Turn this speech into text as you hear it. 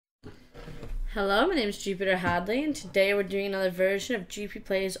Hello, my name is Jupiter Hadley, and today we're doing another version of Jupi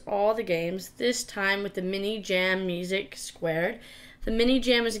Plays All the Games, this time with the Mini Jam Music². The Mini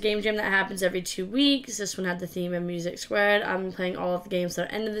Jam is a game jam that happens every 2 weeks. This one had the theme of Music². I'm playing all of the games that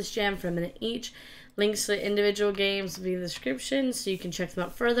are end of this jam for a minute each. Links to the individual games will be in the description, so you can check them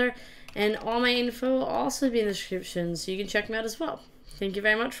out further. And all my info will also be in the description, so you can check them out as well. Thank you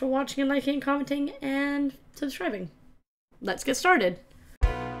very much for watching and liking, commenting, and subscribing. Let's get started.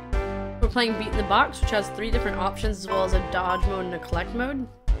 We're playing Beat in the Box, which has 3 different options as well as a dodge mode and a collect mode.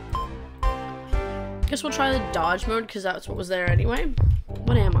 I guess we'll try the dodge mode because that's what was there anyway.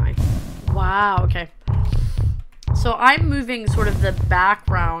 What am I? Wow, okay. So I'm moving sort of the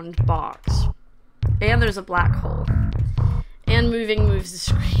background box. And there's a black hole. And moving moves the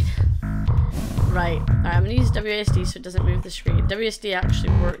screen. Right. Alright, I'm going to use WASD so it doesn't move the screen. WASD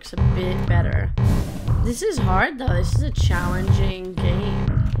actually works a bit better. This is hard though. This is a challenging game.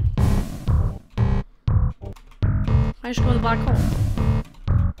 I should go in the black hole.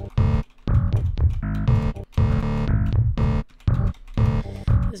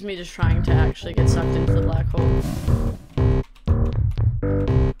 This is me just trying to actually get sucked into the black hole.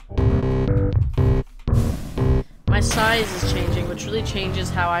 My size is changing, which really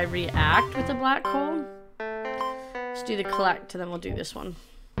changes how I react with the black hole. Let's do the collect, and then we'll do this one.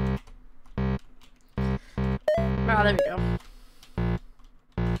 Ah, there we go.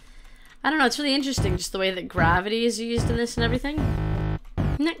 I don't know, it's really interesting just the way that gravity is used in this and everything.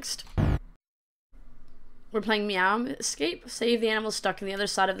 Next. We're playing Meow Escape. Save the animal stuck on the other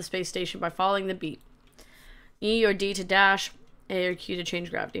side of the space station by following the beat. E or D to dash, A or Q to change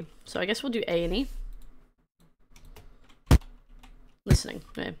gravity. So I guess we'll do A and E. Listening.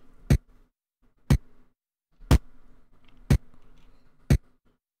 Okay.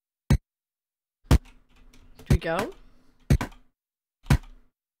 Here we go.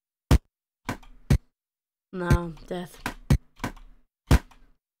 No, death.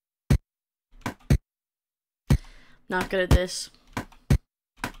 Not good at this.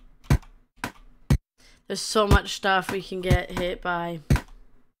 There's so much stuff we can get hit by.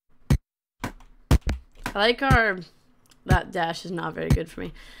 I like our... That dash is not very good for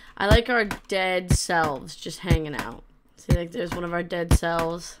me. I like our dead selves just hanging out. See, like there's one of our dead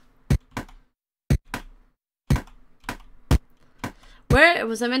selves. Where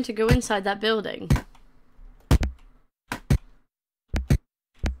was I meant to go inside that building?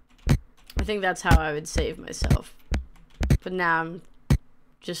 I think that's how I would save myself. But now I'm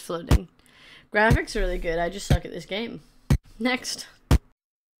just floating. Graphics are really good. I just suck at this game. Next.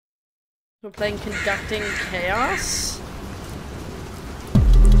 We're playing Conducting Chaos.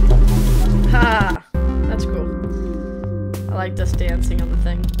 Ha! That's cool. I like us dancing on the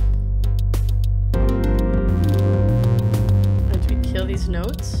thing. Do we kill these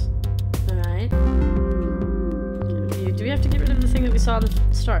notes? Alright. Do we have to get rid of the thing that we saw at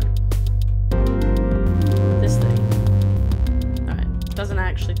the start? This thing. Alright. Doesn't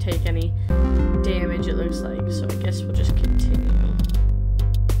actually take any damage, it looks like, so I guess we'll just continue.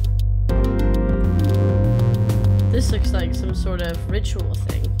 This looks like some sort of ritual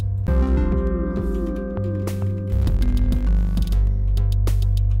thing.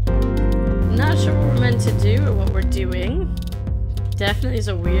 I'm not sure what we're meant to do or what we're doing. Definitely is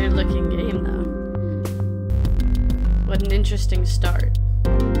a weird looking game though. What an interesting start.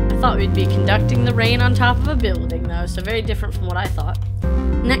 I thought we'd be conducting the rain on top of a building though, so very different from what I thought.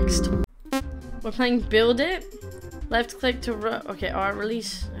 Next. We're playing Build It. Left click to okay, R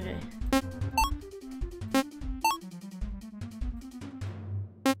release. Okay.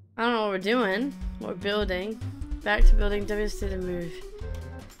 I don't know what we're doing. What we're building. Back to building, WSD to move.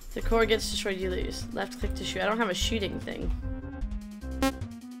 If the core gets destroyed, you lose. Left click to shoot. I don't have a shooting thing.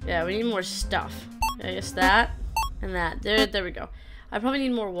 Yeah, we need more stuff. I guess that and that. There we go. I probably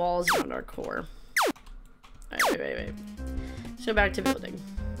need more walls around our core. Alright, wait. So back to building.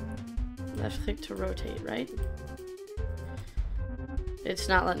 Left click to rotate, right? It's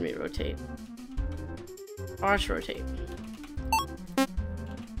not letting me rotate. R to rotate.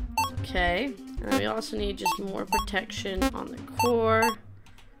 Okay. And then we also need just more protection on the core.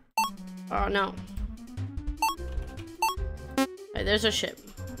 Oh no. Alright, there's our ship.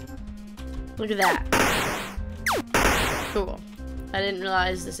 Look at that. Cool. I didn't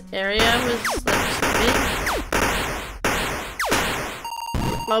realize this area was like so big.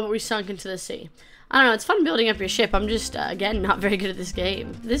 Oh, but we sunk into the sea. I don't know, it's fun building up your ship. I'm just, again, not very good at this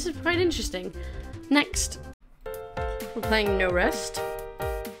game. This is quite interesting. Next. We're playing No Rest.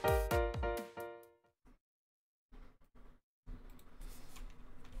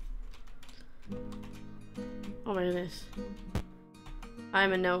 Oh my goodness.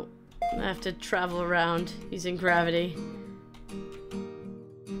 I'm a note. I have to travel around using gravity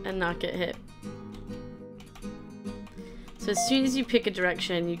and not get hit. So as soon as you pick a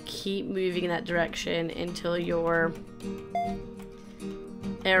direction, you keep moving in that direction until your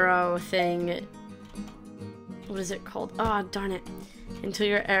arrow thing... What is it called? Oh, darn it. Until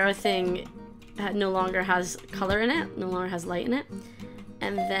your arrow thing no longer has color in it, no longer has light in it.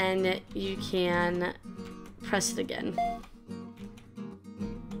 And then you can press it again.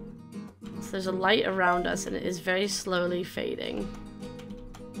 So there's a light around us and it is very slowly fading.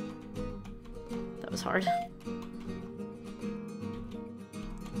 That was hard.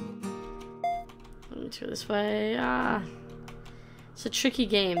 Let me go this way. Ah. It's a tricky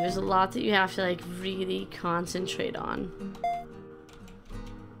game. There's a lot that you have to like really concentrate on.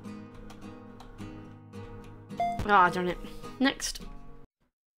 Ah, darn it. Next.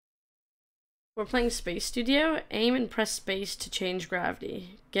 We're playing Space Studio. Aim and press space to change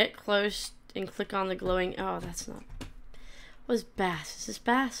gravity. Get close and click on the glowing... Oh, that's not... What is bass? Is this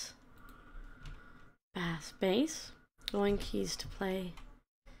bass? Bass. Bass? Glowing keys to play.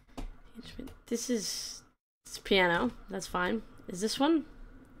 This is... It's piano. That's fine. Is this one?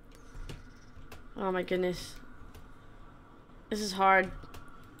 Oh my goodness. This is hard.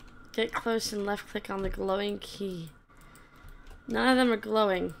 Get close and left click on the glowing key. None of them are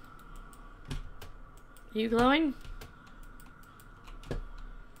glowing. Are you glowing?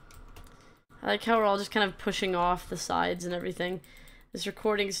 I like how we're all just kind of pushing off the sides and everything. This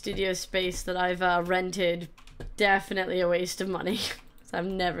recording studio space that I've rented, definitely a waste of money. So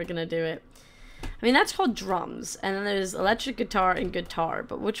I'm never gonna do it. I mean, that's called drums. And then there's electric guitar and guitar.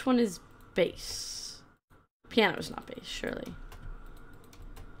 But which one is bass? Piano's not bass, surely.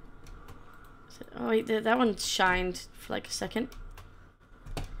 Oh wait, that one shined for like a second.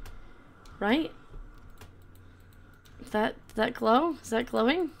 Right? That glow? Is that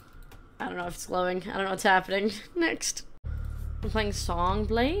glowing? I don't know if it's glowing. I don't know what's happening. Next. I'm playing Song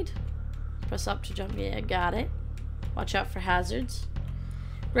Blade. Press up to jump. Yeah, got it. Watch out for hazards.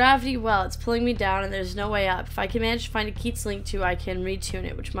 Gravity well. It's pulling me down and there's no way up. If I can manage to find a key to link to, I can retune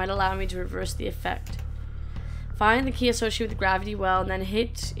it, which might allow me to reverse the effect. Find the key associated with the gravity well and then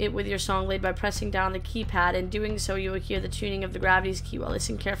hit it with your song blade by pressing down the keypad. In doing so, you will hear the tuning of the gravity's key well.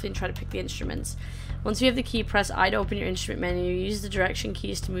 Listen carefully and try to pick the instruments. Once you have the key, press I to open your instrument menu. Use the direction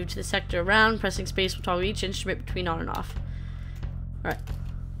keys to move to the sector around. Pressing space will toggle each instrument between on and off. Alright.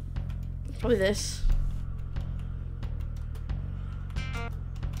 Probably this.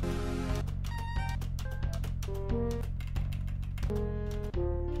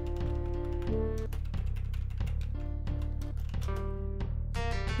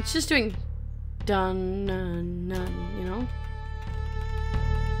 It's just doing dun, dun, dun, you know?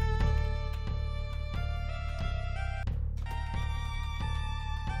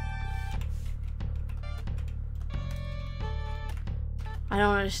 I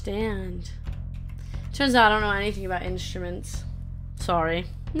don't understand. Turns out I don't know anything about instruments. Sorry.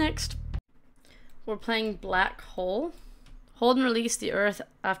 Next. We're playing Black Hole. Hold and release the earth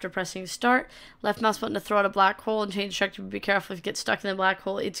after pressing start. Left mouse button to throw out a black hole and change trajectory. Be careful if you get stuck in the black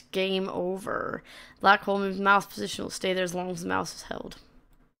hole. It's game over. Black hole moves mouse position will stay there as long as the mouse is held.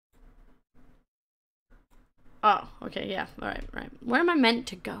 Oh, okay, yeah. Alright, right. Where am I meant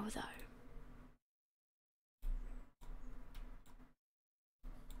to go, though?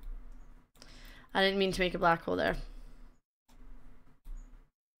 I didn't mean to make a black hole there.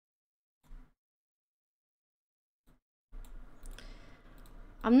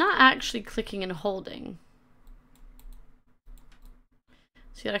 I'm not actually clicking and holding.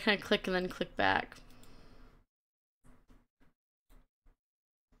 So you gotta kind of click and then click back.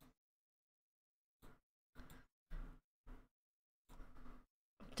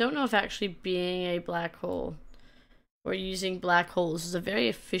 Don't know if actually being a black hole or using black holes is a very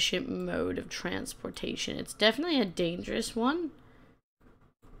efficient mode of transportation. It's definitely a dangerous one.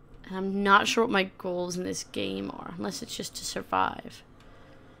 And I'm not sure what my goals in this game are, unless it's just to survive.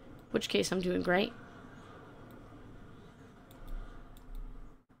 In which case, I'm doing great.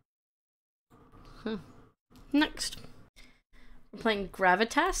 Huh. Next. We're playing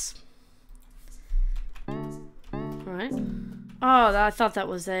Gravitas. Alright. Oh, I thought that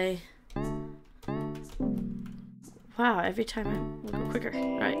was a... Wow, every time I go quicker.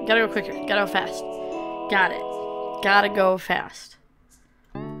 Alright, gotta go quicker. Gotta go fast. Got it. Gotta go fast.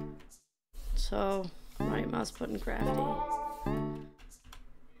 So, right mouse button, gravity.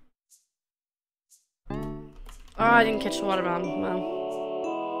 Oh, I didn't catch the water bomb. Well.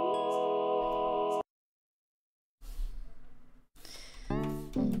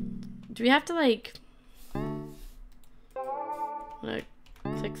 Do we have to, like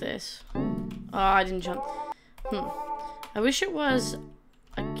Click this. Oh, I didn't jump. I wish it was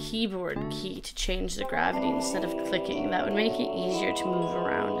a keyboard key to change the gravity instead of clicking. That would make it easier to move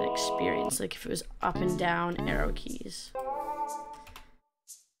around and experience, like if it was up and down arrow keys.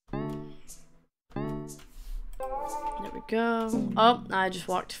 There we go. Oh, I just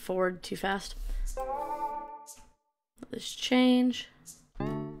walked forward too fast. Let this change.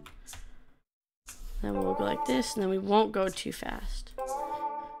 Then we'll go like this, and then we won't go too fast.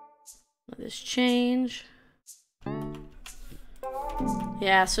 Let this change.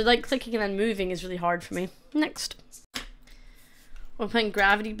 Yeah, so like clicking and then moving is really hard for me. Next. We're playing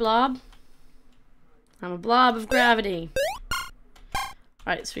Gravity Blob. I'm a blob of gravity.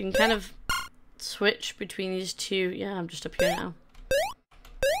 Alright, so we can kind of switch between these two. Yeah, I'm just up here now.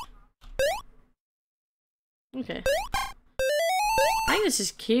 Okay. I think this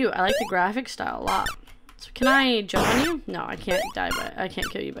is cute. I like the graphic style a lot. So can I jump on you? No, I can't I can't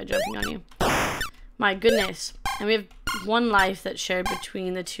kill you by jumping on you. My goodness. And we have one life that's shared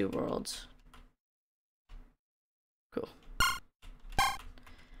between the two worlds. Cool.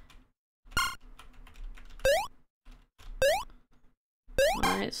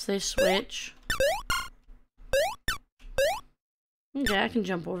 Alright, so they switch. Okay, I can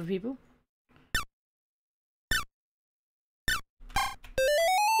jump over people.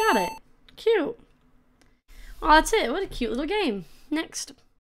 Got it. Cute. Oh, that's it. What a cute little game. Next.